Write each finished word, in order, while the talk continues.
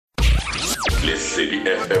Lesedi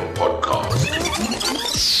FM podcast.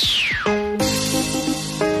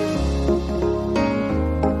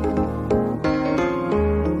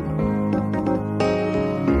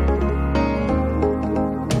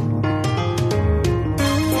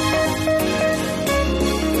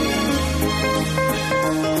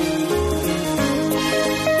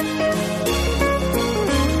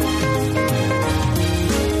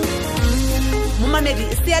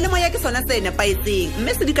 Seale moya ke sona se nepaetseng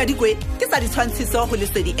mme se dikadikwe ke sa ditshwantshiso go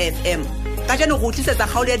Lesedi FM ka jano go tlisetsa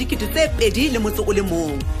kgaolo ya dikete tse 2 le motse o le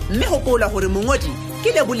mong mme hopola hore mongodi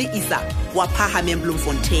ke Lebole Isa wa Phahameng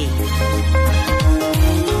Bloemfontein.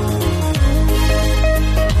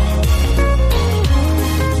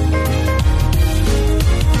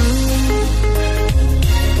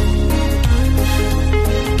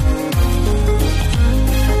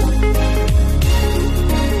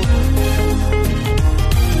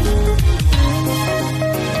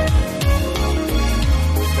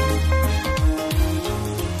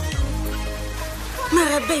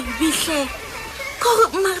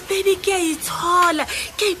 Baby ke a itshola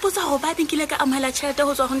ke a ipotsa go ba dinkile ka amala tšhelete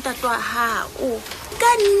go tswa go ntate wa hao ka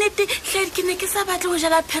nnete hle ke ne ke sa batle go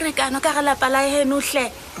jala pherekano ka ga lapa la heno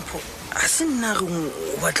hle a se nna re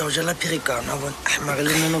o batla go jala pherekano a bona mare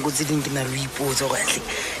le nna go tse ding ke na re ipotsa go hle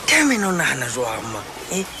temena o nagana jwang ma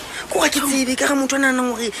go ga ke tsebe ka ga motho a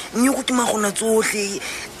nanang gore nyoko ke magona tsohle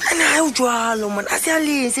ane ga o jwalo man a se a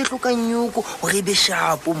le se tlhoka nyoko gore e be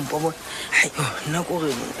shapo mpa bona nna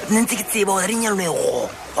kore nne ntse ke tseba gore re nyalo e go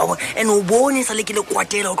wa bona ene o bone sa le ke le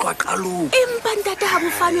kwatela o tloa qalong empa ntate ha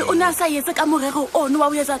bofane o ne a sa etse ka morero ono wa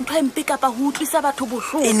o etsa ntho e mpe kapa ho utlwisa batho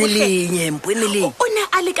bohloko ene lenye mpo ene le o ne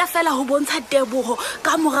a le ka fela ho bontsha tebogo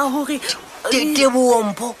ka mora hore tebogo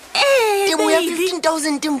mpo tebogo ya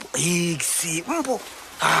 15,000 mpo eksi mpo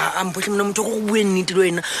mpo hle mna motho go bue nnete le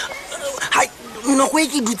wena nna go e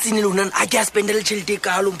ke dutsene le ona a ke a spendele tšhelete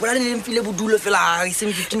kalo mpo la le mfile bodulo fela a e seng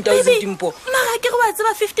 15,000 mpo mara ke re wa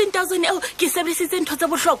tseba 15,000 eo ke sebedisitse ntho tse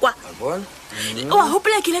bohlokwa wa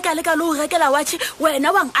hopola ke ile ka le ka lo rekela watch wena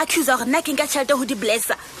wa accuse gore nna ke nka tšhelete ho di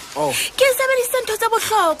blessa ke sebedisitse ntho tse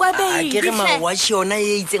bohlokwa baby ke re ma watch yona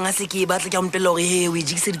e itseng a se ke e batla ke a mpela gore he o e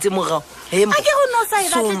jikiseditse morao he a ke go no sa e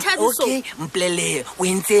batla Thabiso okay mpelele o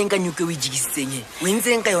entseng ka nyuke o e jikisitseng he o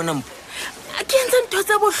entseng ka yona mpo ke ntse ntho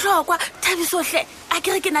tse bohlokwa Thabiso hle a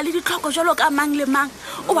ke re ke na le ditlhoko jalo ka mang le mang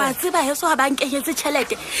o wa tseba heso ha ba nkegetse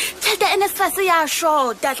tšhelete NSFAS ya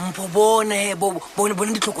shota mpo bona he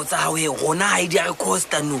bona ditlhoko tsa hao he gona ha di a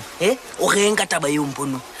costa no o reng ka taba eo mpo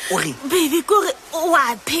no o re baby kore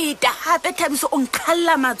wa pheta hape Thabiso o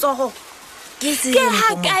nkgalla matsogo ke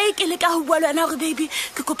ha kae ke le ka ho bua le wena gore baby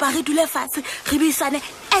ke kopa re dule fatshe re buisane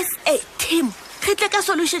as a team re tle ka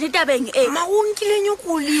solution tabeng e ma o nkile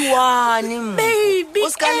nyokoliwane baby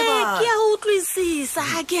ke a utlwisisa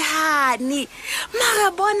ha ke hane mara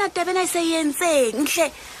bona tabena se yentseng hle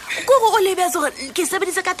go o lebetse gore ke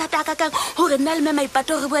sebedise ka thata ka kang gore nna le mema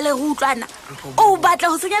ipato re boele re utlwana o batla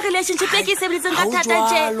go senya relationship e ke sebediseng ka thata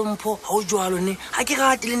je mpho ha o jwalo ne ha ke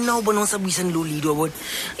rate le nna o bona o sa buisane le o lead wa bona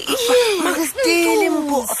mara stele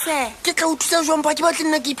mpho ke tla o thusa jwang pa ke batle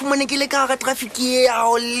nna ke iphumane ke le ka ga traffic e a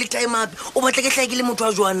o le time up o batla ke hlake le motho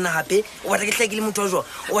a jwang nna hape o batla ke hlake le motho a jwang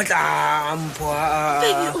o batla mpho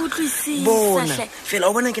baby o tlwisisa bona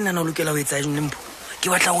fela o bona ke nna o lokela ho etsa eng mpho ke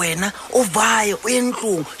batla wena o vaye o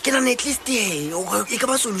entlong ke nana at least e ka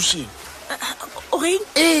ba solution o reng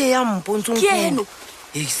ya mpontsong ke eno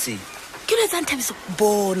se ke le tsang Thabiso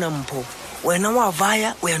bona mpho wena wa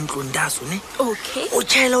vaya o ya ntlong daso ne okay o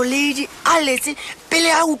tshela o lady a letse pele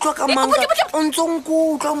a utlwa ka manga o ntsong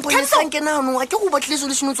go utlwa mpo le sanke nano a ke go batle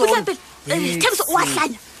solution o tsona Thabiso wa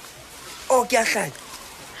hlanya ke a hlanya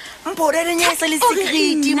mpo re nya sa le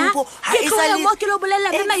secret mpo ha e sa le mo ke lo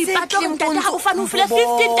bolella me maipato go ntate ha o fana o file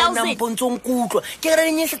 15,000 mpo ntong kutlwa ke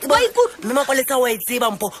re nya se tseba mme mapalesa wa e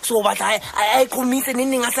tseba mpo so batla a promise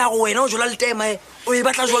neng a sa go wena o jola le tema o e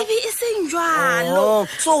batla jwa baby e seng jwalo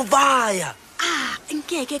so vaya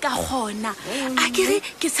nkeke ka gona a ke re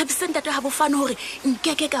ke tshepise ntate ha bofane hore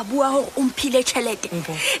nkeke ka bua hore o mphile tšhelete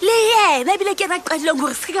le yena bile ke ra qadileng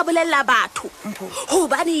hore se ka bolella batho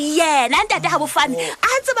hobane yena ntate ha bofane a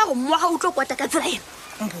tseba go mmoa o tlo kwata ka tsela ena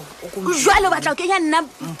jwale batla o kenya nna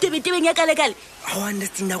tebetebeng ya kale-kale ha o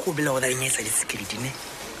understand go bela gore nya sa le secret ne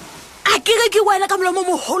a ke re ke wena ka molomo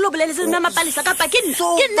moholo boleletse nna mapalesa ka pa ke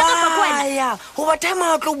nna ka pa wena ho ba time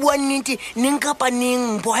a tlo bua nnete neng ka pa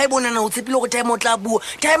neng bo ha e bona na o tshepile go time o tla bua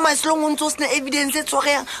time as long o ntse o sena evidence e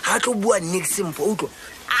tshwarega ha tlo bua next simple o tlo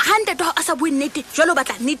hante to a sa bue nnete jwalo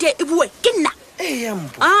batla nnete e bue ke nna ya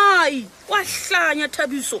mpo ai wa hlanya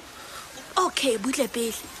Thabiso okay butle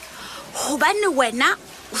pele hobane wena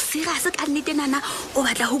o serious ka nnete nana o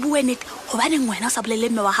batla ho bue nnete hobaneng wena o sa bolele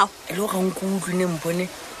mme wa hao e le ga nkutlwe ne mpone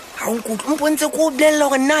ga nkutlwe mpontse ko bolelela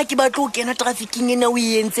gore nna ke batlo o kena trafficking ena o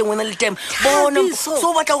e entseng wena le time bona so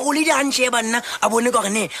o batla go le di hantle banna a bone ka gore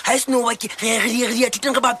ne ha e seno ba ke re di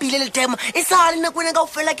atuteng re bapile le time e sa le nako ena ka o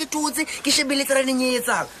fela ke tutse ke shebeletse ra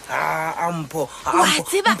dinyetsang mpho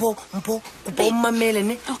kopa o mmamele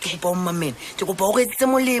ne kopa o mmamele ke kopa o etsetse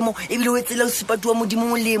molemo ebile o etsela o sipatiwa modimo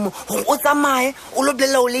molemo gore o tsamaye o lo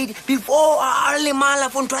bolelela o lady before a le mala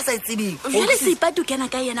for ntho a sa etsebeng jale sipatu kena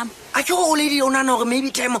ka yena a ke go lady o nana gore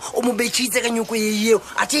maybe time o mo betšitse ka nyoko eo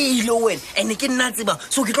a te ile wena ene ke nna tseba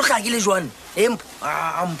so ke tlo tlhake le jwane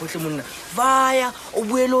mphotle monna vaya o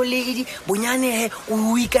buele o lady bonyanehe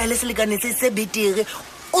o ikaele selekanetse se betere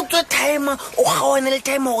o tswe time o gaone le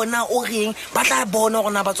time gore na o reng ba tla bona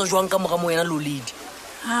gore na ba tswa jwang ka moga mo wena lo lady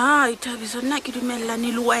Thabiso nna ke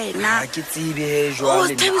dumellane le wena ke tsebe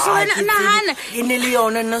jwale Thabiso wena nahana e ne le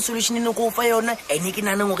yona nna solution ne go fa yona ene ke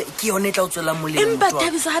nana gore ke yone tla o tswela molemo empa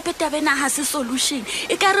Thabiso hape tabena ha se solution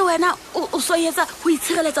e ka re wena o so yetsa ho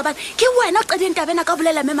itshireletsa bana ke wena o qadile tabena ka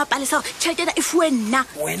bolela mme mapalesa tšhelete e fuwe nna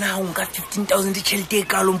wena o nka 15,000 tšhelete e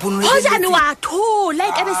kalo mpono ho jane wa thola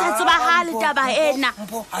e ka be sa tseba hale taba ena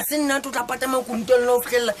ha se nna tla pata makuntelo lo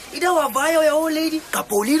fkhella ida wa vaya ya o lady ka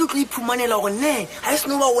poledi tlo iphumanela gore ne ha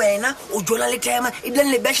se no ba wena o jola le time e bile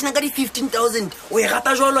le bashna ka di 15,000 o e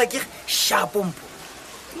rata jolo ke sharp mpo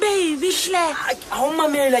baby hle ha o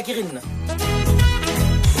mamela ke rena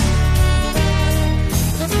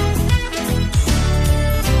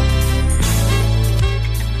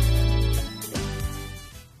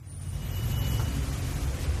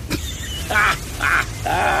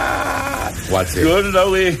What's it?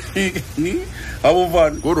 Yona we abo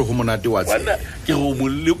bana Go re ho monate wa bana ke go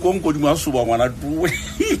molle konko di masuba ngwana tuwe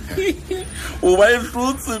o ba e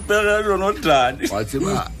tlotse pere yona tane wa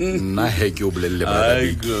tseba nna he ke o bolelle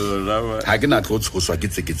ai ba go ha ke na tlo tshoswa ke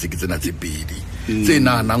tseketse tsena tse pedi tse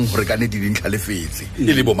nanang hore ka ne di dintlha lefetse e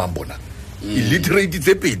le bo mambona illiterate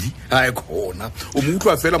tse pedi ha e khona o mo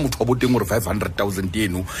utlwa fela motho wa boteng gore 500,000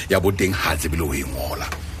 eno ya boteng ha tsebile o e ngola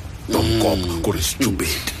don't go stupid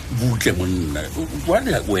butle monna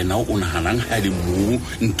wala wena o nahanang ha le mo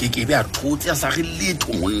nkeke be a thotse a sa re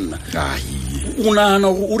letho monna ai o nahana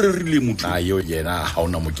o re rile motho ayo yena ha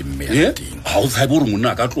ona mo ke mme ya teng ha o tshabe gore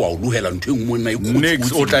monna ka tloa o lohela ntho engwe monna e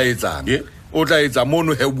next o tla etsang o tla etsa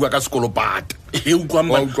mono he bua ka sekolopata e utlwa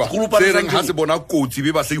mma sekolopata reng ha se bona kotsi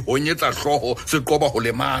be ba se honyetsa hloho se qoba ho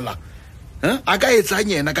lemala a ka etsa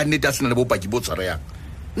nyena ka nnete a sena le bopaki bo tshwareyang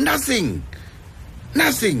nothing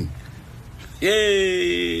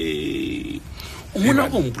mona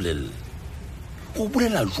go mpolella o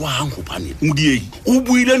bolela jwang go bane modiei o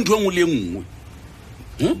buile ntho engwe le engwe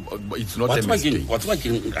it's not a mistake wa tswa ke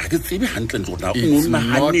ga ke tsebe hantle ntlo na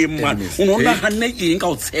o nona hanne eng ka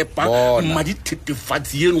o tshepa mma di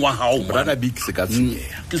thetefatsi eno wa hao brother big se ka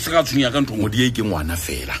tsheya ke se ka tshunya ka ntho modiei ke ngwana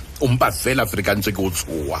fela o mpa fela Afrikaanse ke o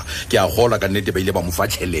tshoa ke a gola ka nnete ba ile ba mo fa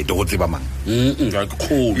tšhelete go tseba mang ga ke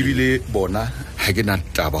kholo ebile bona ha ke na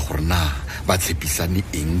taba gore na ba tshepisane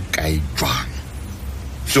eng kae jwang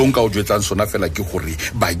so nka o jwetsang sona fela ke gore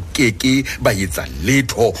ba keke ba etsa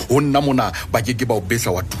letho ho nna mona ba keke ba o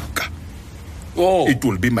besa wa tuka it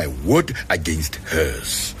will be my word against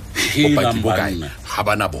hers ha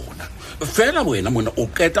bana bona fela wena mona o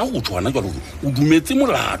keta go tshwana jalo o dumetse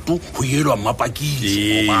molato go yelwa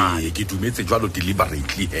mmapakise ke dumetse jalo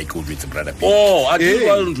deliberately he ke o jwetse brother a di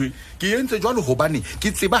jwalo ke entse jwalo hobane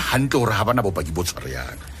ke tseba hantle hore ha bana bopaki bo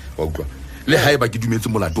tshwareyang wa utlwa le hae ba ke dumetse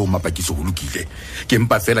molato o mapakise go lokile ke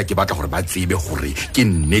mpa fela ke batla gore ba tsebe gore ke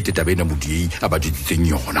nnete tabena modiei a ba ditseng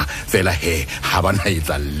yona fela he ha bana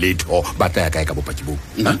etsa letho ba tla ya kae ka bopaki bo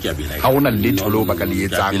ha ona letho lo ba ka le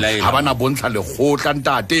etsang ha bana bontsha le gotla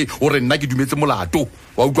ntate hore nna ke dumetse molato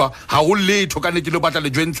wa utlwa ha o letho ka ne ke le batla le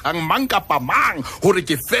jwentshang mang kapa mang hore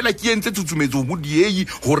ke fela ke entse tsutsumetso modiei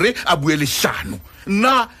hore a bue le shano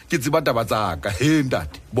nna ke tseba taba tsa ka he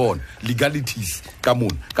ntate bona legalities ka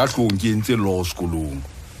mona ka hlong ke entse law sekolong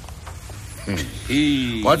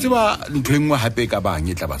wa tseba ntho engwe hape ka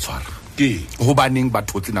bang e tla ba tshwara ke ho baneng ba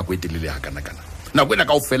thotse nako e telele ha kana nako ena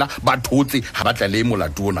kaofela ba thotse ha ba tla le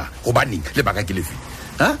molato ona ho baneng le baka ke lefe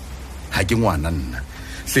ha ke ngwana nna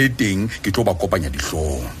se teng ke tlo ba kopanya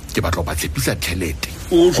dihlong ke batla ba tshepisa tšhelete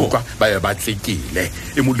o tloka ba tsekile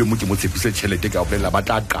e mo le mo ke mo tshepise tšhelete ka bolela ba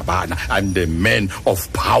tla qabana and the man of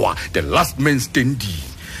power the last man standing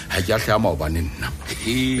ha ke a hlama ba nna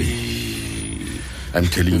I'm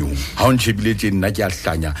telling you ha o ntshebile nna ke a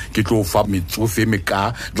hlanya ke tlo fa metsofe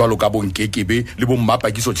meka jwalo ka bonkekebe le bo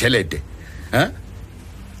mmapakiso tšhelete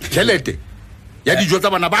tšhelete ya dijo tsa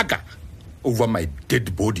bana baka over my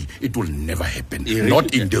dead body, it will never happen.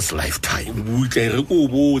 Not in this lifetime. Re ko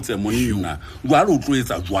botse monna wa lo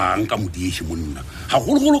tloetsa jwang ka modieshi monna ha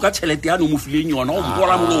go ka tšhelete ya no mo fileng yona o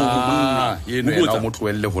bola molomo monna eno ena o mo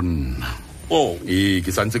tloelle go nna. Oh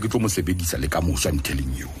ke santse ke tlo mo sebedisa le ka moso, I'm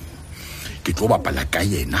telling you. Ke tlo bapala ka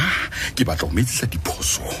yena, ke batla go metsisa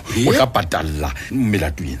diphoso o tla patalla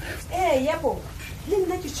melato ena. Yabo le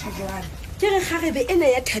nna ke tshwajana ke re garebe ena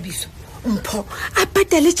ya Thabiso mpho a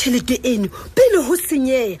patale tšhelete eno pele ho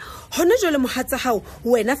senyeya hona jole mohatsa hao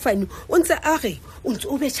wena fane o ntse a re o ntse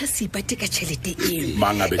o betšha seipati ka tšhelete eno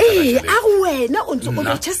a re wena o ntse o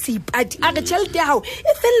betšha seipati a re tšhelete ya hao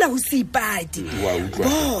e fella ho seipati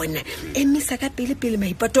bona emisa ka pele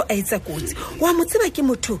maipato a etsa kotsi wa mo tseba ke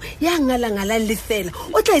motho ya ngalangalang le fela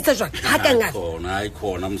o tla etsa jwang ha ka ngata ai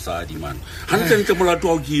khona mosadi man hantle molato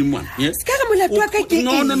wa ke man ska ga molato wa ka ke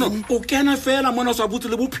no o kena fela mona sa botse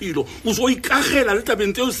le bophelo o so ikagela le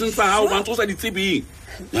tabeng tseo seng sa hao ba ntse o sa ditsebeng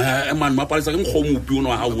man mapalisa ke nkgomopi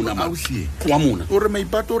ona ha una ma wa mona o re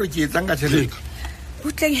maipato re ke etlang ka tšhelete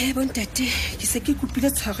butleng he bontate ke se ke kupile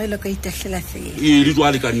tshwarelo ka itahlela fela di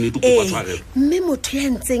jwale ka nnete kopa tshwarelo mme motho ya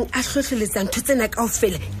ntseng a hlohleletsang ntho tsena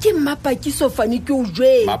kaofela ke Mapakiso fane ke o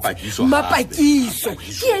jwetse Mapakiso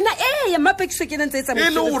ke yena ya Mapakiso ke nna ntse e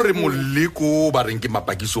le hore moleko ba reng ke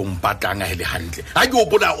Mapakiso mpatanga hele hantle ha ke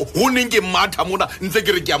opola ho neng ke matha mona ntse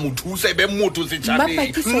ke re ke a mothusa e be motho se tšhabeng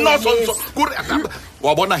no so gore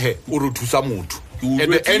wa bona he o re thusa motho at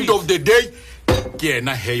the end of the day ke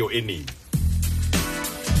yena he yo ene.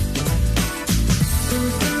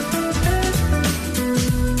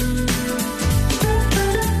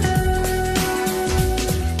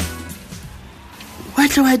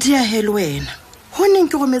 wa dia helo wena ho neng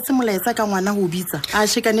ke go metse molaetsa ka ngwana go bitsa a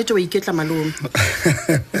shekanete wa iketla malome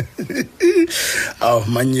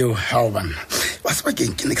manyo haoban wa se ba ke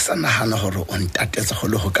ne ke sa nagana gore o ntatetse go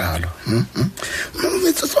le go kalo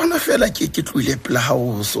metse tsona fela ke tloile pela ha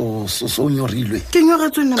o so nyorilwe ke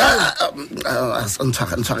nyoretswe nna a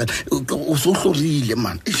ntshwara o so hlorile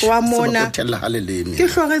man wa mona ke haleleme ke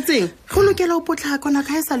hloretseng go lokela o potla kona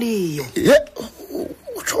ka esa leyo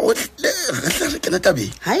re ke natabe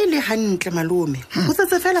ha ile hantle malome o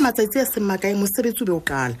setse fela matsatsi a semmakae mosebetsi be o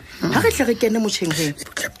kala ha re tle re kene motšheng he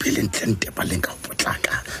pele ntlente ba lenga go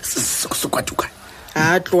potlaka se kwatuka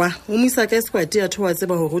a tloa o misa ka squati a thowa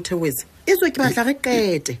tseba ho rothewetse itso ke batla re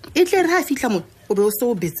qete e tle re ha fihla mo o be o se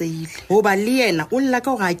o betseile ho ba le yena o lla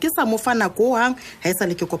ka go ga ke sa mo fana go hang ha isa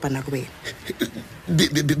le ke kopana go wena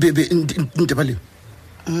ntebale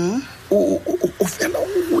o fela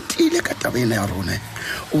o tile ka tabena ya rona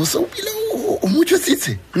o se o bile o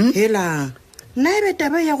motsetsitse hela nna ebe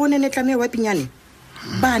taba ya gone ne tlame wa pinyane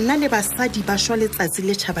bana le basadi ba shwa letsatsi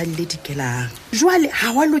le tšhabang le dikelang jwale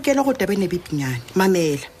ha wa lokela go tabene be pinyane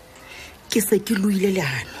mamela ke se ke luile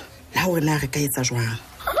leano la hore na re ka etsa jwang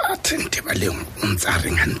tente ba le ntsa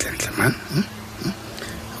reng hantle man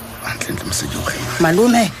hantle mosedi o kgena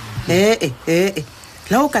malome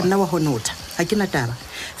la o ka nna wa honotha ha ke na taba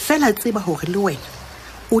fela tseba hore le wena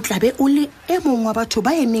o tlabe o le e mongwe wa batho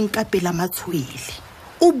ba emeng ka pela matshwele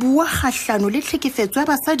o bua kgahlano le tlhekefetso ya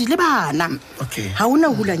basadi le bana ha ona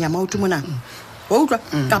hulanya maoto mona wa utlwa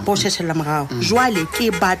ka bosheshela morao jwale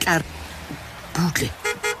ke batla butle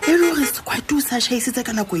e le hore se kwatu sa shaisitse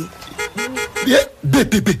ka nako e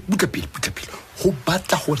butle pele go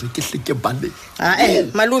batla gore ke hleke bale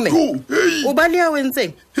malume o bale ya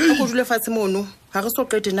wentseng a go dule fatshe mono ha re so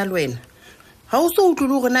qete na le wena ha o so utlwe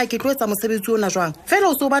gore na ke tloetsa mosebetsi ona jwang fela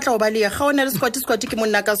o so batla o baleya ga ona le squati ke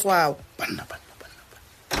Monyaka swao banna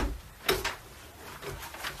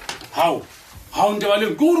hao nte ba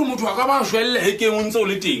leng ke gore motho wa ka ba shwelle hekeng o ntse o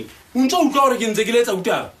le teng o ntse o utlwa gore ke ntse ke letsa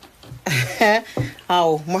utaba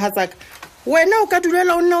hao mohatsaka wena o ka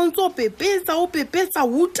dulela o nna o ntse o pepetsa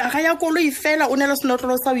uta ga ya koloi fela o ne le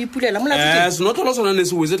senotlolo sa o ipulela senotlolo sona ne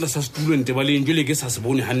se wetse tla sa setulo nte ba leng jole ke sa se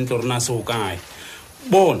bone hantle gore na se o kae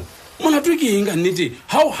bona molato ke eng ka nnete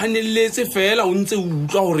ha o hanelletse fela o ntse o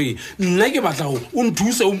utlwa gore nna ke batla go o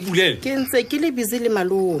nthuse o mpulele ke ntse ke le busy le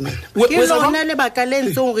malome ke lona le baka le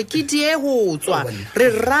ntse gore ke die go tswa re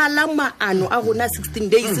rala maano a rona 16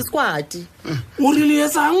 days squati o re le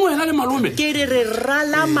etsang wena le malome ke re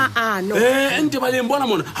rala maano ente ba leng bona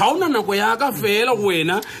mona ha ona nako ya ka fela go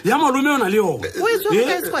wena ya malome ona le yona o itse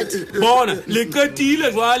ka squati bona le katile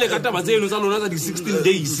jwale ka taba tseno tsa lona tsa di 16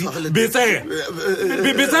 days betsaya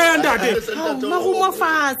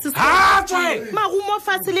marumo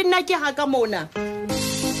fatshe le nna ke ga ka mona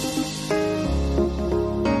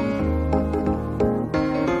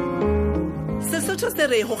se Sesotho se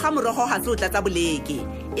re go ga morogo ga se o tlatsa boleke.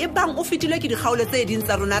 E bang o fetilwe ke dikgaolo tse ding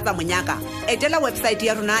tsa rona tsa Monyaka, etela website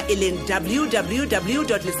ya rona e leng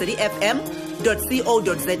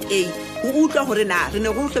www.lesedifm.co.za o utlwa gore na re ne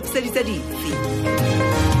go hlophiseditse dife.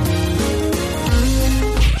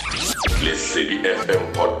 Lesedi FM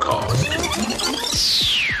Podcast.